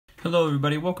Hello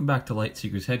everybody, welcome back to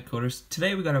Lightseekers headquarters.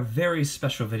 Today we got a very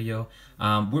special video.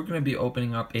 We're going to be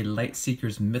opening up a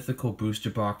Lightseekers Mythical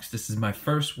booster box. This is my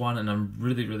first one and I'm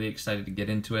really excited to get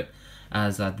into it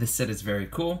as this set is very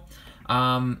cool.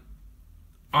 I'm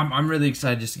really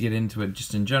excited just to get into it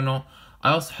just in general.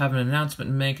 I also have an announcement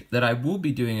to make that I will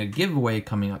be doing a giveaway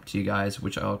coming up to you guys,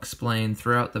 which I'll explain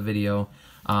throughout the video,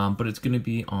 but it's going to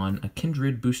be on a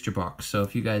Kindred booster box. So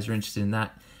if you guys are interested in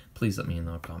that, please let me know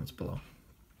in the comments below.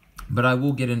 But I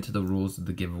will get into the rules of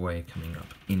the giveaway coming up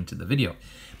into the video.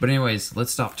 But anyways,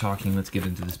 let's stop talking. Let's get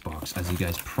into this box, as you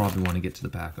guys probably want to get to the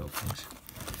back openings.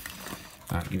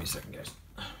 Alright, give me a second, guys.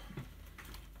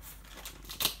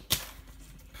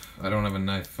 I don't have a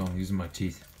knife, I'm using my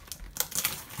teeth.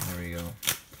 There we go.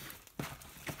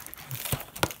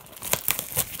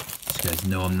 So you guys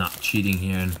know I'm not cheating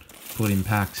here and putting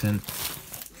packs in.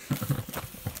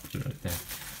 Right there.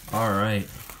 Alright.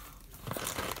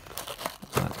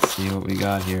 Let's see what we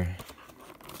got here.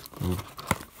 Ooh.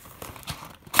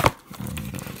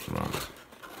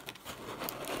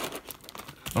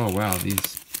 Oh wow,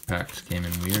 these packs came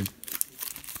in weird.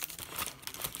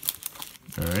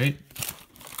 Alright.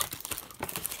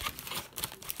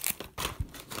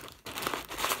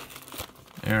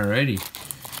 Alrighty.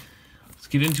 Let's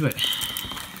get into it.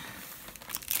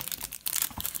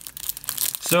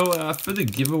 So for the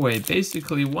giveaway,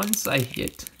 basically once I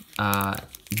hit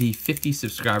the 50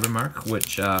 subscriber mark,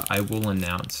 which I will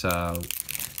announce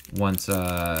once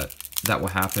that will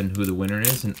happen, who the winner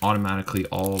is, and automatically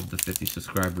all of the 50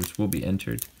 subscribers will be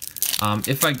entered.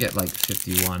 If I get like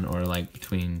 51 or like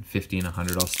between 50 and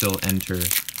 100, I'll still enter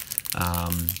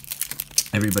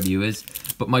everybody who is.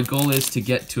 But my goal is to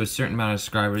get to a certain amount of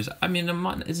subscribers. I mean,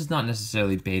 this is not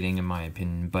necessarily baiting in my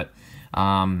opinion, but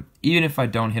even if I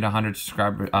don't hit 100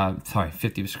 subscribers,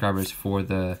 50 subscribers for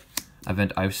the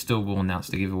event, I still will announce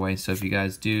the giveaway. So if you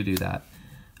guys do that,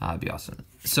 it'd be awesome.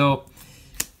 So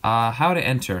how to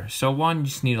enter. So one, you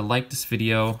just need to like this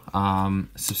video,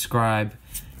 subscribe,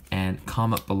 and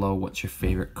comment below what's your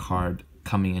favorite card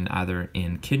coming in either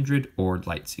in Kindred or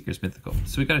Lightseekers Mythical.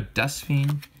 So we got a Dust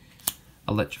Fiend,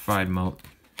 Electrified Moat,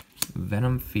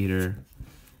 Venom Feeder,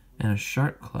 and a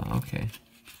Shark Claw. Okay.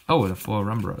 Oh, and a foil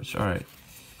Rumbrose. Alright.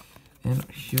 And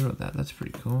a Hero that's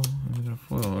pretty cool. We got a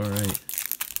foil, alright.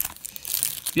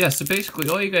 Yeah, so basically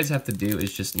all you guys have to do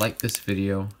is just like this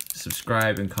video,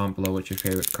 subscribe, and comment below what's your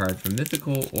favorite card from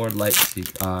Mythical or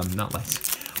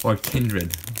or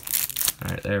Kindred.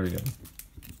 Alright, there we go.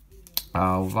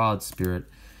 Wild Spirit,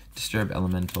 Disturb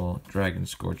Elemental, Dragon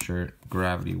Scorcher,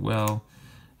 Gravity Well,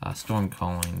 Storm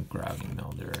Calling, Gravity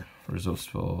Melder,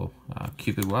 Resourceful,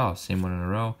 Cupid Wow, same one in a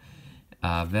row,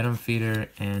 Venom Feeder,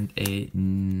 and a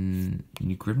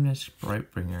Grimness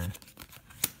Brightbringer.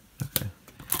 Okay.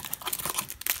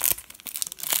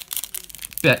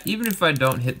 Yeah, even if I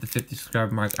don't hit the 50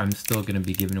 subscriber mark, I'm still going to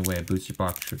be giving away a booster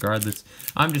box regardless.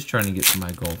 I'm just trying to get to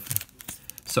my goal.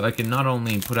 So I can not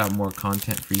only put out more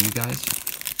content for you guys,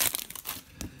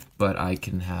 but I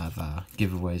can have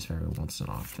giveaways very once and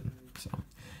often. So,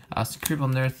 Scribble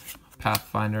Nerth,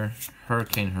 Pathfinder,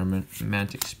 Hurricane Hermit,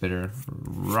 Mantic Spitter,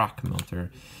 Rock Melter,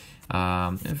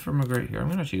 and from a great here, I'm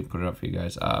going to actually put it up for you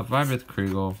guys. Vibrith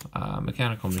Kriegel,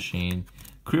 Mechanical Machine,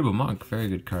 Kriegel Monk, very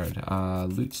good card.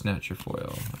 Loot Snatcher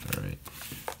Foil. Alright.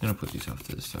 I'm going to put these off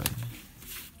to the side.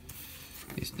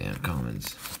 These damn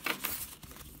commons.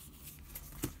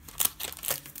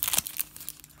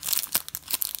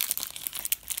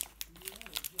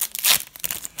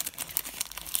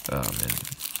 Oh man.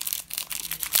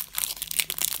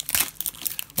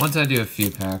 Once I do a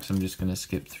few packs, I'm just going to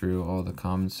skip through all the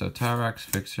commons. So Tyrax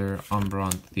Fixer,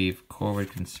 Umbron Thief, Corvid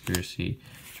Conspiracy,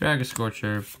 Dragon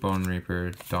Scorcher, Bone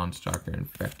Reaper, Dawnstalker,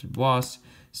 Infected Wasp,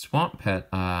 Swamp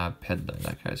Peddler,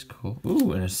 that guy's cool.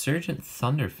 Ooh, and a Surgent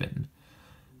Thunderfin.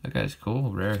 That guy's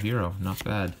cool, rare hero, not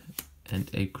bad. And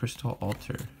a Crystal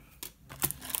Altar.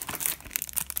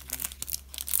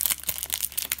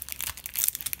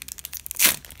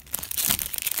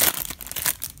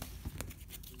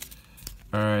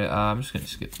 Alright, I'm just going to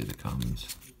skip through the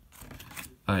commons.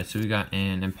 Alright, so we got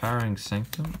an Empowering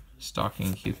Sanctum,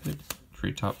 Stalking Cupid,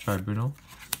 Treetop Tribunal,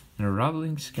 and a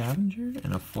Rubbling Scavenger,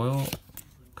 and a foil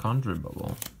Conjure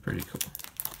Bubble. Pretty cool.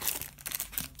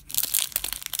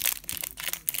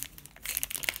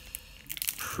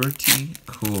 Pretty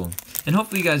cool. And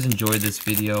hopefully you guys enjoyed this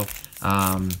video.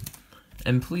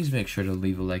 And please make sure to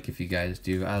leave a like if you guys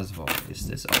do. As always,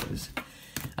 this always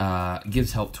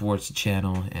gives help towards the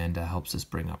channel and helps us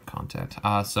bring up content.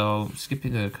 So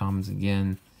skipping to the comments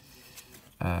again.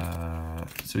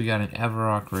 So we got an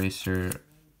Everrock Racer,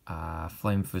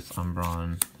 Flamefist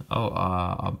Umbron. Oh,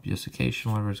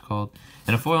 Obfuscation, whatever it's called.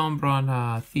 And a foil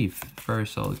Umbron Thief. Very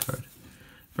solid card.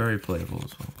 Very playable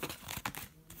as well.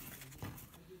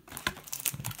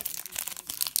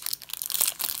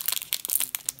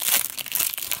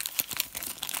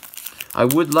 I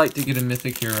would like to get a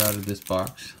Mythic hero out of this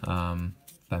box. I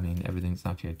mean, everything's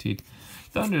not guaranteed.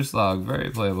 Thunderslug, very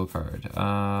playable card.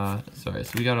 Sorry,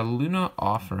 so we got a Luna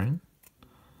Offering.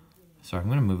 Sorry, I'm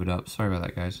going to move it up. Sorry about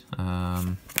that, guys.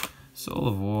 Soul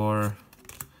of War,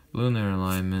 Lunar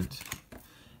Alignment,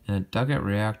 and a Dugout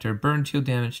Reactor. Burn 2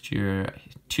 damage to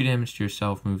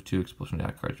yourself. Move 2 expulsion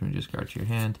that card from discard to your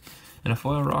hand. And a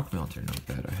foil Rock Melter. Not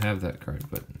bad. I have that card,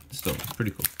 but still,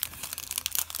 pretty cool.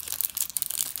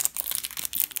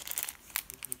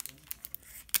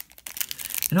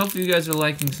 And hopefully you guys are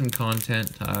liking some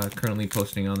content currently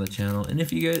posting on the channel. And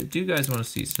if you guys want to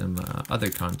see some other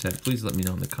content, please let me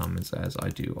know in the comments, as I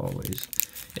do always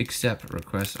accept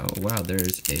requests. Oh wow,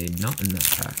 there's a knot in that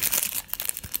pack.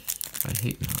 I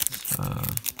hate knots.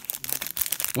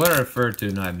 What I refer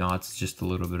to not knots is just a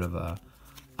little bit of a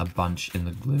bunch in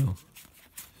the glue.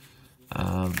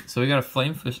 So we got a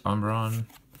Flamefist Umbron,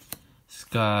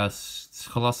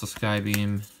 Colossal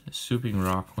Skybeam, Swooping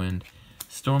Rockwind,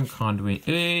 Storm Conduit.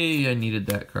 Hey, I needed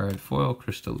that card. Foil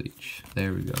Crystal Leech.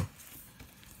 There we go.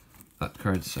 That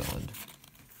card's solid.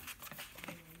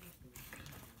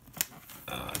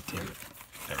 Damn it.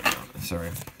 There we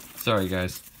go. Sorry,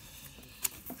 guys.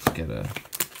 Gotta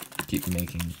keep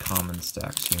making common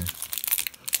stacks here.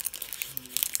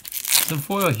 Some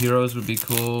foil heroes would be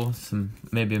cool.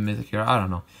 Maybe a mythic hero. I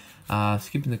don't know.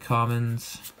 Skipping the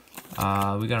commons.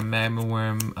 We got a Magma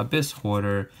Worm, Abyss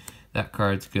Hoarder. That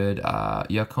card's good.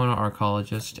 Yakona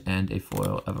Archaeologist and a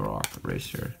foil Everrock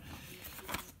Racer.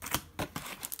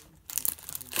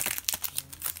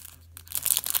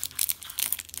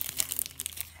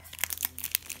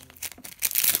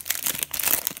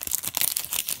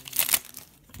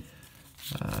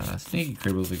 Sneaky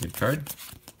Cribble's a good card.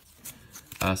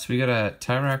 So we got a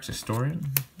Tyrax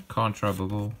Historian, Contra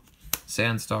Bubble,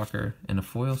 Sandstalker, and a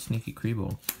foil Sneaky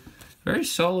Cribble. Very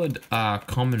solid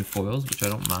common foils, which I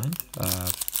don't mind.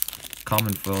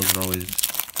 Common foils are always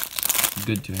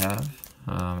good to have,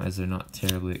 as they're not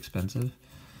terribly expensive.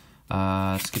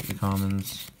 Skip the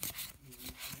commons.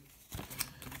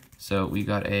 So we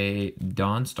got a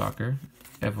Dawnstalker,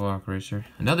 Everlock Racer,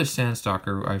 another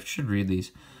Sandstalker. I should read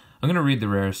these. I'm going to read the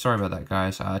rares. Sorry about that,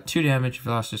 guys. 2 damage. If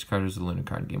you lost this card, is a Luna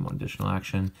card. Game 1 additional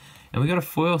action. And we got a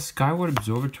foil Skyward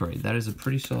Observatory. That is a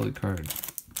pretty solid card.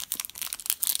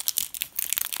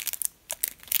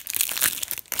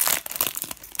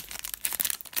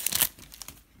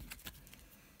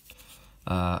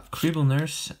 Creeble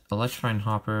Nurse, Electrifying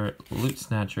Hopper, Loot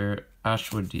Snatcher,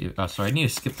 Ashwood Diva. Sorry, I need to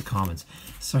skip the comments.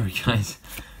 Sorry, guys.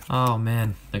 Oh,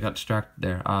 man. I got distracted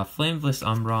there. Flameless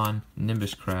Umbron,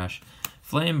 Nimbus Crash,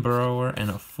 Flame Burrower, and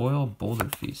a foil Boulder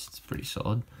Feast. It's pretty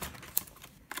solid.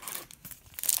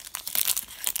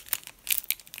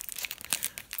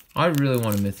 I really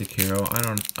want a mythic hero. I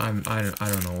don't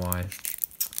know why.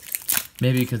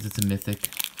 Maybe because it's a mythic.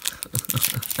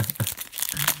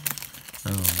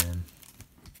 Oh man.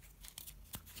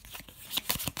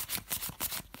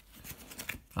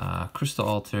 Crystal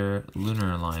Altar,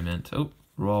 Lunar Alignment. Oh,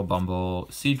 Royal Bumble,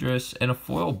 Cedrus, and a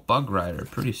foil Bug Rider.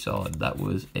 Pretty solid. That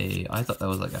was I thought that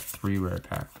was like a 3 rare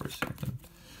pack for a second.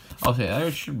 Okay,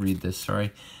 I should read this,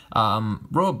 sorry.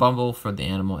 Royal Bumble for the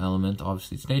animal element,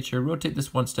 obviously it's nature. Rotate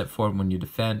this 1 step forward when you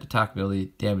defend, attack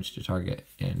ability, damage to target,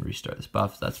 and restart this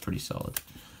buff. That's pretty solid.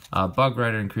 Bug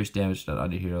Rider, increased damage to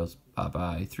other heroes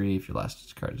by 3 if your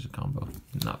last card is a combo.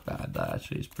 Not bad, that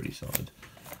actually is pretty solid.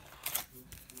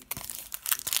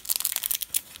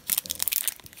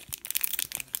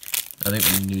 I think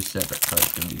the new set that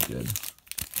card's gonna be good.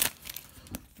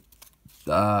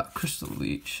 Crystal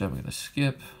Leech, I'm gonna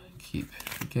skip. Keep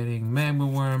forgetting. Magma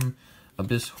Worm,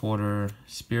 Abyss Hoarder,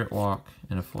 Spirit Walk,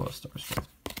 and a foil Starstruck.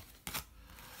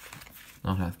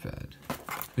 Not half bad.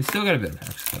 We still got a bit of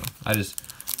hex though. I just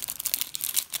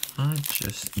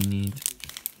need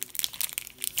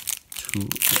to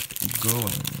get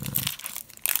going.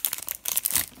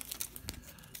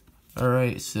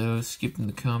 Alright, so skipping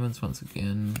the comments once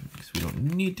again, because we don't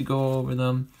need to go over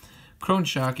them. Crone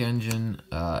Shock Engine,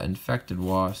 Infected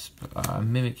Wasp,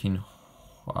 Mimicking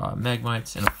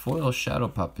Magmites, and a foil Shadow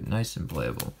Puppet. Nice and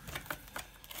playable.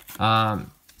 I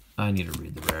need to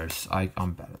read the rares.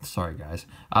 I'm bad. Sorry, guys.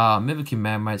 Mimicking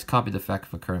Magmites, copy the effect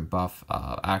of a current buff.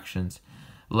 Actions.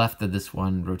 Left of this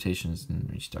one, rotations and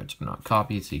restarts are not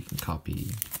copied, so you can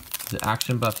copy the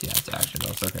action buff. Yeah, it's action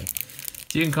buffs. Okay.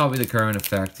 So you can copy the current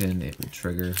effect and it will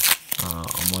trigger.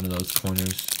 on one of those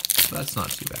corners. So that's not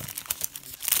too bad.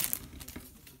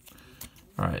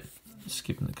 Alright,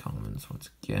 skipping the comments once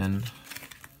again.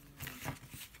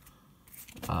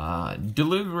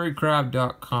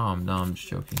 Deliverycrab.com. No, I'm just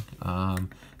joking.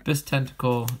 This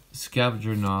Tentacle,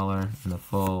 Scavenger Gnawer, and the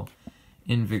full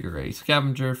Invigorate.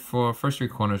 Scavenger for first 3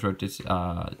 corners wrote this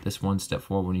one step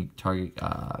forward when you target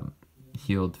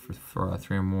healed for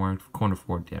 3 or more. Corner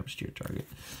 4 damage to your target.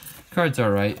 Card's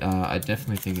alright. I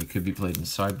definitely think it could be played in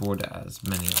sideboard, as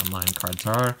many online cards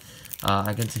are.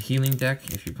 Against a healing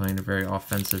deck, if you're playing a very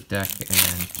offensive deck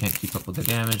and can't keep up with the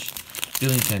damage,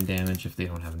 dealing 10 damage if they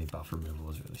don't have any buff removal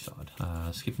is really solid.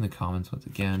 Skipping the comments once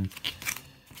again.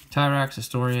 Tyrax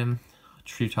Historian,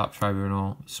 Treetop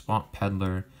Tribunal, Swamp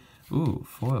Peddler. Ooh,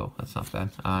 foil. That's not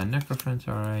bad. Necrofriend's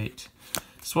alright.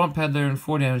 Swamp Peddler and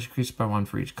 4 damage increased by 1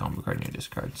 for each combo card in your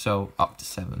discard. So up to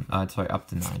 7. Sorry, up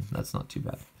to 9. That's not too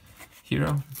bad.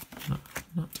 Hero, not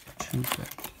too bad.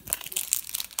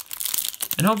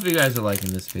 And hopefully you guys are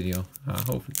liking this video.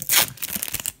 Hopefully you guys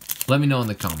are. Let me know in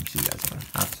the comments you guys are.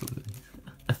 Absolutely.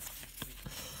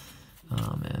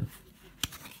 Oh man.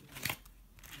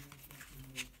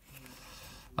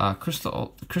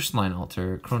 Crystalline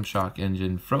Altar, Chrome Shock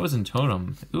Engine, Frozen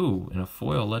Totem. Ooh, in a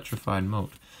foil electrified mode.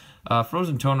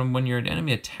 Frozen Totem, when your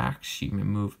enemy attacks, you may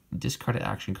move discarded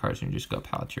action cards and you just go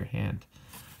pile to your hand.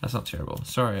 That's not terrible.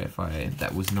 Sorry if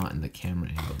that was not in the camera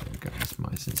angle there, guys.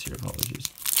 My sincere apologies.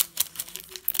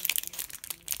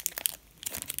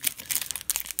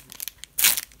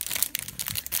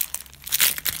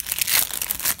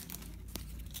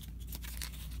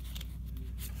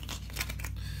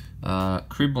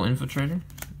 Creeble Infiltrator,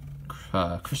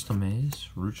 Crystal Maze,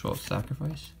 Ritual of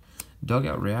Sacrifice,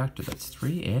 Dugout Reactor, that's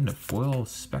 3, and a foil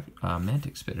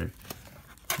Mantic Spitter.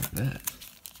 Look at that.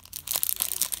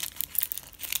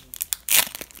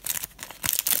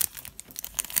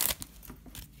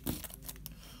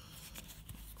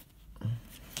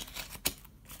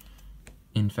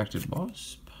 Infected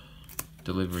Wasp,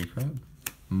 Delivery Crab,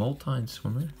 Molten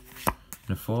Swimmer, and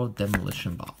a foil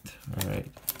Demolition Bot.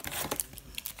 Alright.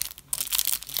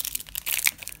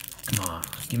 Come on,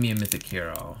 give me a Mythic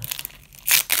Hero.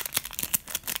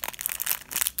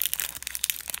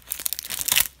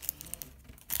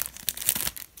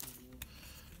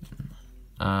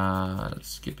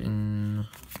 Skipping.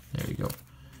 There we go.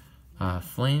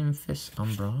 Flame Fist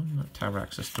Umbron,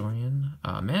 Tyrax Historian,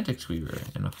 Mantic Weaver,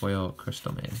 and a foil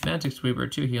Crystal Maze. Mantic Weaver,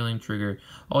 2 healing, trigger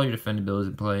all your defend abilities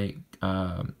in play.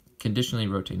 Conditionally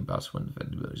rotating buffs when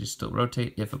defend abilities still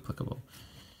rotate if applicable.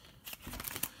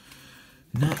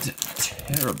 Not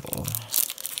terrible.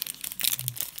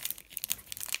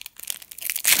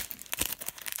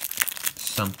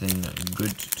 Something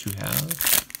good to have.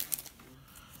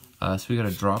 So we got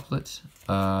a Droplet.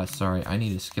 Sorry, I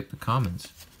need to skip the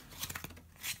comments.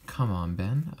 Come on,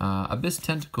 Ben. Abyss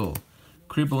Tentacle,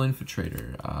 Creeble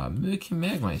Infiltrator, Mythical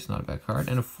Magmite's not a bad card,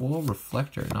 and a full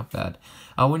Reflector, not bad.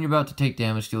 When you're about to take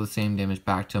damage, deal the same damage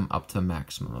back to him up to a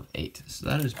maximum of 8. So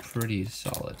that is pretty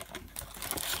solid.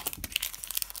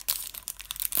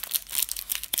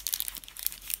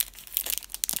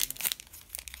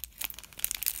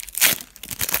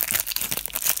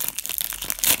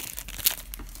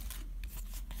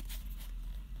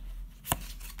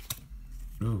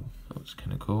 Ooh, that looks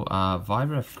kind of cool.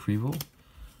 Vibref Creeble.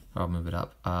 I'll move it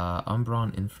up.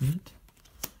 Umbron Infinite.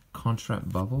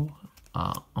 Contract Bubble.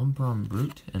 Umbron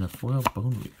Brute. And a foil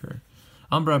Bone Reaper.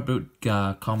 Umbron Brute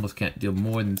combos can't deal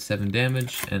more than 7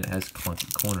 damage. And it has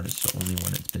clunky corners. So only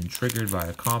when it's been triggered by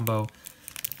a combo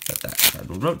that card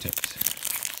will rotate.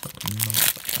 So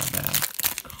not a bad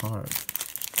card.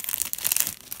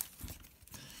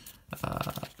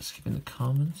 Skipping the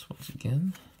comments once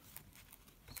again.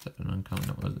 An uncommon,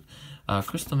 what was it?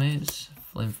 Crystal Maze,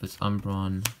 Flame Fist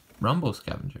Umbron, Rumble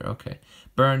Scavenger. Okay,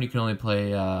 Burn. You can only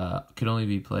play. Can only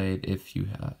be played if you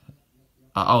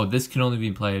have. This can only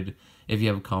be played if you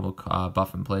have a combo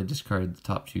buff and play. Discard the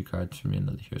top 2 cards from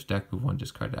another hero's deck. Move 1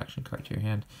 discarded action card to your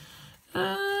hand.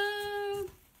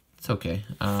 It's okay.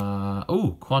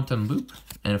 Quantum Loop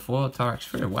and a foil Tyrax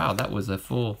Sphere. Wow, that was a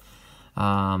full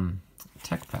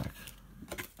tech pack.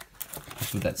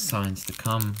 That's what that signs to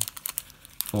come.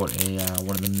 For one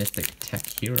of the mythic tech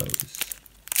heroes.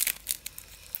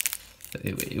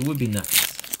 It would be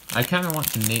nice. I kind of want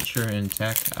the nature and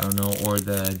tech, I don't know, or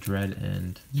the dread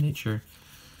and nature.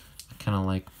 I kind of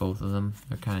like both of them.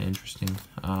 They're kind of interesting.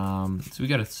 So we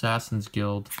got Assassin's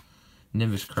Guild,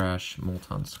 Nimbus Crash,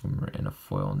 Molten Swimmer, and a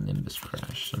foil Nimbus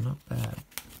Crash. So not bad.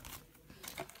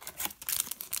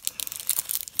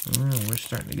 We're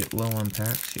starting to get low on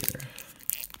packs here.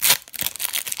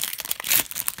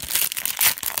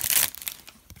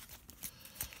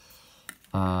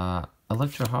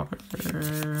 Electro Hopper,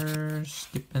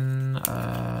 Skippin',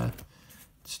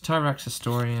 Tyrax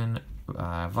Historian,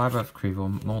 Vibe of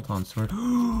Creevil, Molton Sword.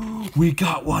 We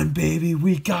got one, baby!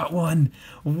 We got one!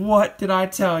 What did I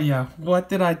tell ya? What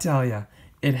did I tell ya?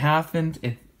 It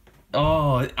happened.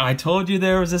 Oh, I told you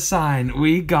there was a sign.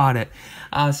 We got it.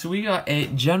 So we got a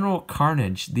General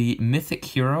Carnage, the Mythic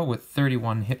hero with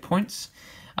 31 hit points.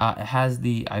 It has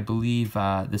the, I believe,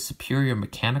 the Superior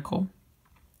Mechanical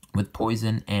with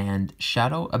Poison and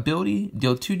Shadow ability.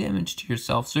 Deal 2 damage to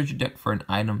yourself. Search your deck for an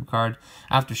item card.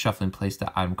 After shuffling, place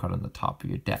that item card on the top of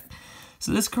your deck.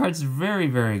 So this card's very,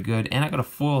 very good. And I got a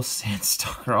foil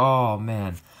Sandstalker. Oh,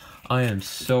 man. I am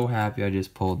so happy I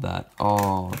just pulled that.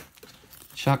 Oh,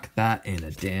 chuck that in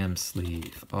a damn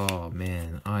sleeve. Oh,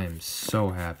 man. I am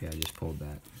so happy I just pulled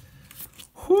that.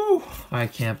 Whew. I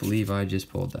can't believe I just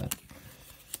pulled that.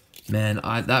 Man,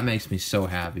 that makes me so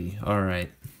happy. All right.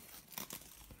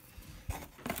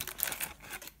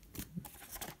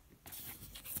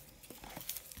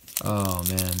 Oh,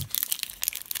 man.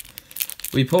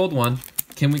 We pulled one.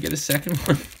 Can we get a second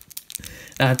one?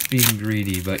 That's being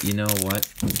greedy, but you know what?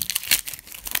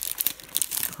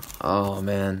 Oh,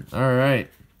 man. All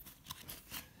right.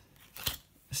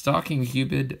 Stalking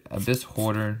Cupid, Abyss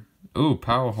Hoarder. Ooh,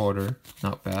 Power Hoarder.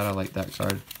 Not bad. I like that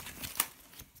card.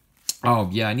 Oh,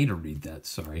 yeah, I need to read that.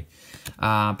 Sorry.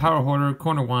 Power Hoarder,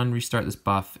 corner 1, restart this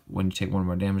buff when you take 1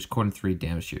 more damage. Corner 3,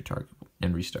 damage to your target,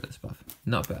 and restart this buff.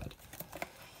 Not bad.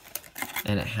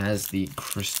 And it has the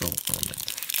crystal element.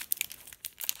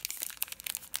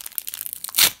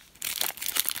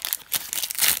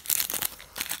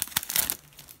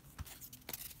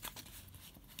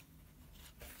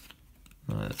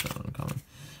 That's not uncommon.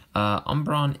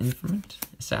 Umbron Informant,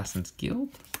 Assassin's Guild,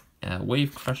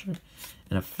 Wave Crusher,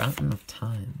 and a Fountain of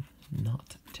Time.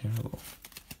 Not terrible.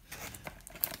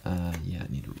 Yeah,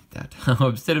 I need to read that.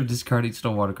 Instead of discarding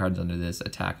stored water cards under this,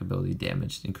 attack ability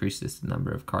damage increases the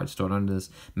number of cards stored under this,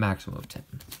 maximum of 10.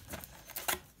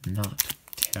 Not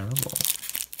terrible.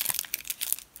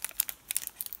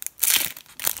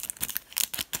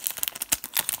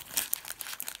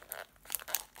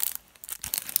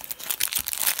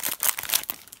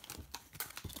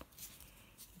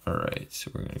 Alright,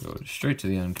 so we're going to go straight to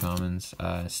the uncommons.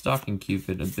 Stalking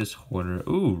Cupid, Abyss Hoarder.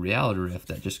 Ooh, Reality Rift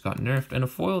that just got nerfed. And a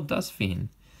foil Dust Fiend.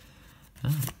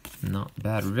 Oh, not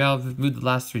bad. Reality moved the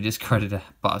last 3 discarded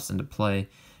buffs into play.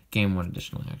 Gain 1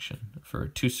 additional action. For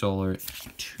 2 solar,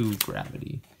 2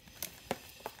 gravity.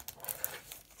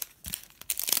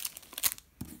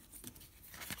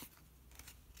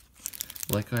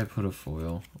 Like I put a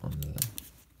foil on the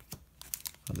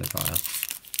other pile.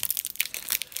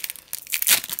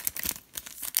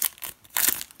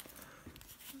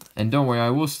 And don't worry, I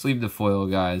will sleeve the foil,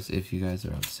 guys, if you guys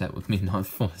are upset with me not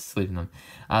sleeving them.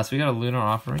 So we got a Lunar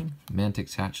Offering,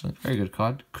 Mantic's Hatchling, very good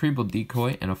card, Creeble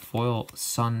Decoy, and a foil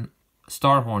Starhorn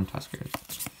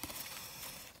Tuskers.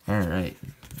 Alright,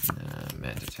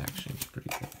 Mantic's Hatchling is pretty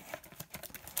good.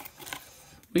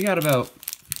 We got about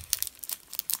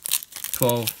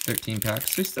 12, 13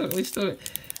 packs. We still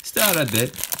had a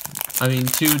bit. I mean,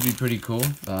 2 would be pretty cool.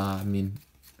 I mean,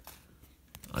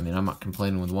 I'm not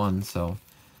complaining with 1, so...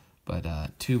 But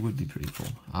 2 would be pretty cool.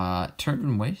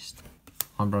 Turban Waste,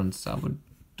 Umbron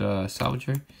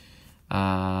Salvager,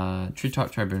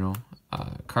 Treetop Tribunal,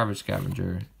 Carver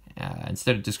Scavenger.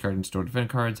 Instead of discarding stored defend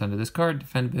cards under this card,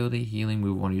 defend ability, healing,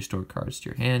 move 1 of your stored cards to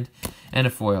your hand, and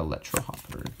a foil Electro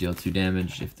Hopper. Deal 2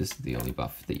 damage if this is the only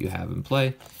buff that you have in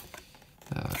play.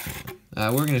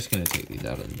 We're just gonna take these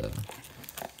out of the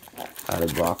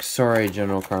box. Sorry,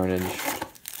 General Carnage.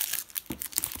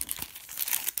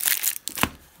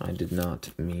 I did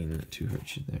not mean to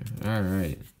hurt you there.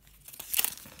 Alright.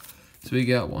 So we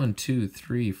got 1, 2,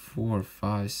 3, 4,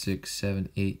 5, 6, 7,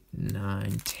 8,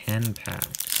 9, 10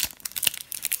 packs.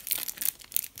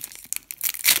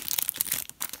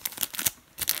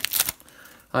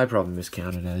 I probably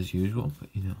miscounted as usual, but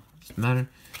you know, doesn't matter.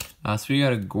 So we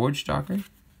got a Gorge Stalker,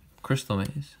 Crystal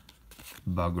Maze,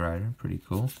 Bug Rider, pretty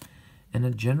cool, and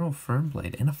a General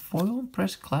Fernblade, and a foil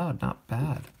Impressed Cloud. Not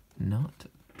bad. Not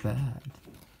bad.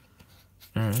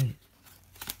 Alright.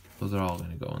 Those are all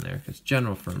going to go in there because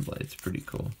General Fernblade's pretty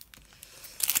cool.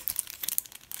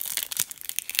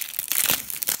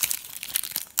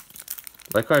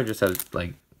 Like I just had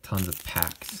like tons of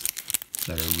packs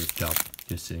that are ripped up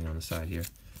just sitting on the side here.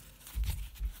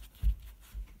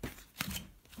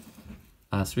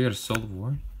 So we got a Soul of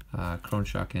War, Chrome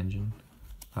Shock Engine,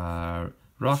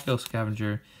 Rockhill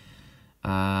Scavenger,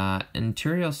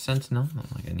 Interior Sentinel,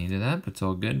 not like I needed that, but it's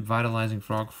all good. Vitalizing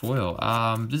Frog Foil.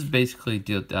 This is basically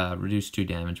reduce 2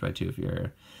 damage by 2 if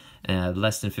you're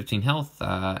less than 15 health,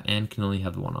 and can only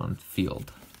have one on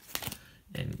field.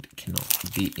 And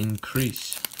cannot be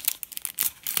increased.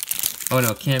 Oh no,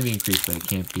 it can be increased, but it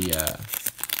can't be,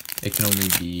 it can only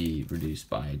be reduced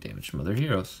by damage from other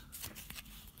heroes.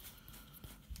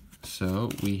 So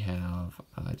we have,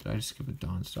 did I just skip a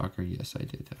Dawnstalker? Yes, I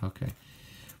did. Okay.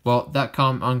 Well, that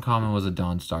uncommon was a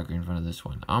Dawnstalker in front of this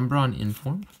one. Umbron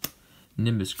Inform,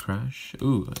 Nimbus Crash,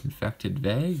 ooh, Infected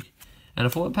Vague, and a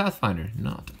full Pathfinder.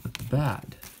 Not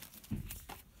bad.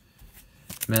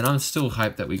 Man, I'm still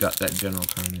hyped that we got that General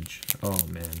Carnage. Oh,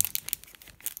 man.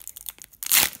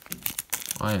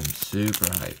 I am super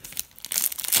hyped.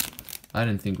 I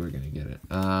didn't think we were going to get it.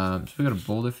 So we got a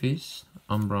Boulder Feast,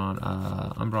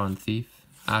 Umbron Thief,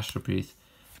 Astral Priest,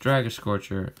 Dragon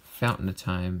Scorcher, Fountain of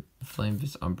Time, Flame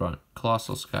Fist Umbron,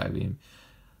 Colossal Skybeam,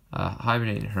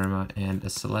 Hibernating Herma, and a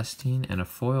Celestine, and a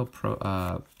foil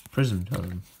Prism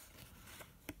Totem.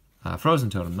 Frozen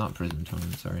Totem, not Prism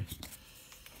Totem, sorry.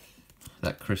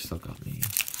 That crystal got me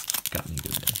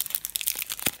good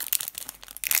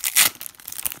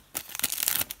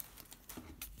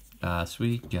there. So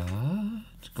we got,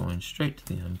 going straight to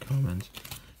the uncommons,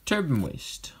 Turban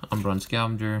Waste, Umbron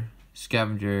Scavenger,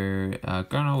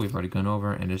 Garno, we've already gone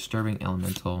over, and Disturbing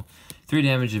Elemental, 3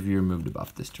 damage if you remove the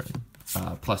buff this turn,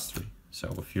 +3.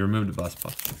 So if you remove the buff,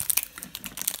 +3.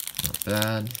 Not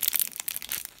bad.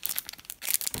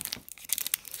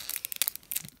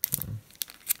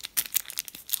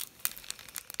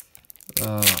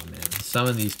 Oh man, some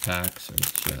of these packs are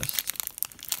just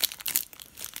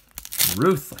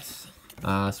ruthless.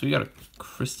 So we got a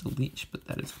Crystal Leech, but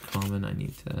that is common. I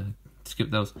need to skip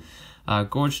those.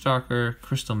 Gorge Stalker,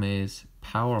 Crystal Maze,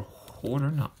 Power Hoarder,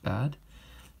 not bad.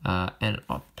 And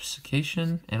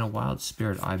Obfuscation, and a Wild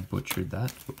Spirit. I butchered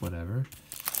that, but whatever.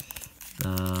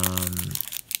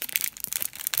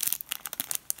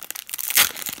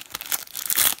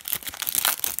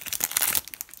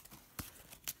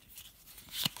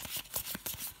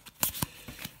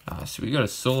 So we got a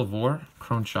Soul of War,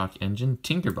 Chrome Shock Engine,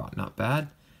 Tinkerbot, not bad,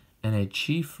 and a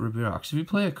Chief Rubirox. If you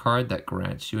play a card that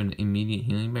grants you an immediate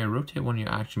healing, you may rotate one of your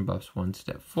action buffs 1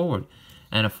 step forward,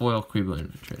 and a foil Quebo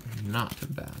Infiltrator, not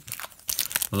bad.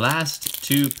 Last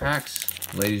 2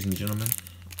 packs, ladies and gentlemen,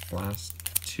 last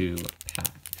 2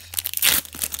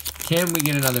 packs. Can we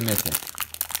get another Mythic?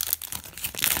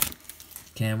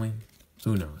 Can we?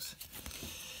 Who knows?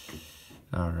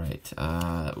 Alright,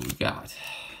 we got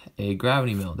a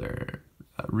Gravity Melder,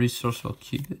 a Resourceful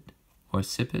Cupid, or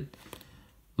Sipid,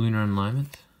 Lunar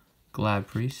Alignment, Glad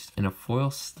Priest, and a foil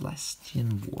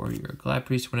Celestian Warrior. Glad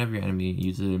Priest, whenever your enemy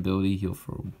uses an ability, heal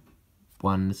for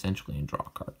 1 essentially and draw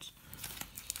cards.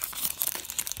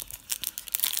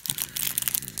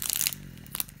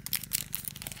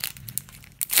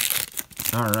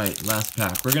 Alright, last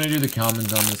pack. We're going to do the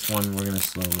commons on this one. We're going to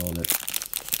slow roll it.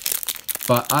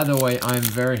 But either way, I'm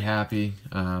very happy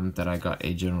that I got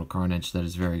a General Carnage. That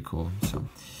is very cool.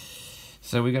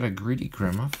 So we got a Greedy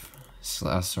Grimoth.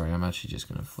 Sorry, I'm actually just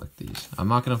going to flick these. I'm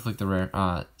not going to flick the rare.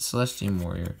 Celestian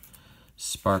Warrior,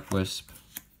 Spark Wisp,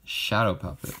 Shadow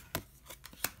Puppet,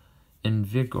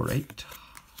 Invigorate,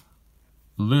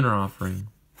 Lunar Offering,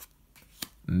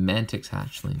 Mantix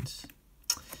Hatchlings.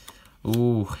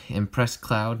 Ooh, Impressed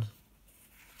Cloud.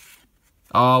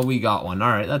 Oh, we got one.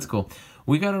 Alright, that's cool.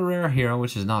 We got a rare hero,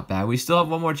 which is not bad. We still have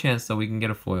one more chance, so we can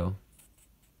get a foil.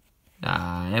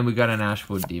 And we got an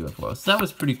Ashwood Diva foil. So that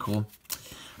was pretty cool.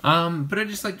 But I'd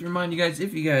just like to remind you guys,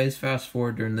 if you guys fast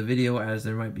forward during the video, as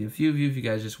there might be a few of you, if you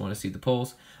guys just want to see the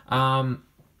polls.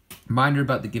 Reminder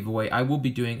about the giveaway. I will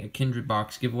be doing a Kindred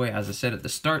box giveaway, as I said at the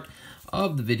start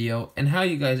of the video. And how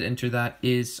you guys enter that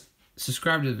is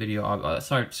subscribe to the video.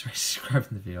 Subscribe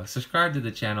to the video. Subscribe to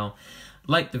the channel.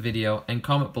 Like the video and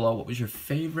comment below what was your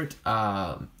favorite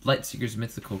Lightseekers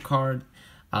Mythical card,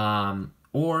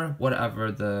 or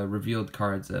whatever the revealed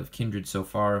cards of Kindred so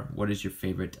far. What is your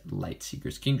favorite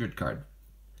Lightseekers Kindred card?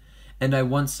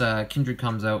 And once Kindred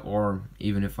comes out, or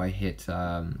even if I hit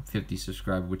 50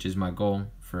 subscribers, which is my goal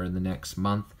for the next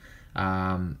month,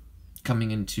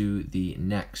 coming into the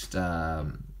next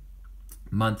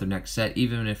month or next set,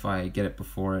 even if I get it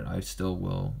before it, I still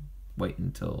will wait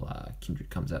until Kindred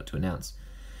comes out to announce.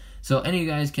 So any of you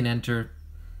guys can enter.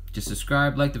 Just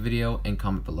subscribe, like the video, and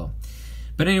comment below.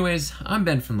 But anyways, I'm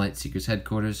Ben from Lightseekers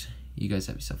Headquarters. You guys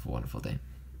have yourself a wonderful day.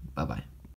 Bye-bye.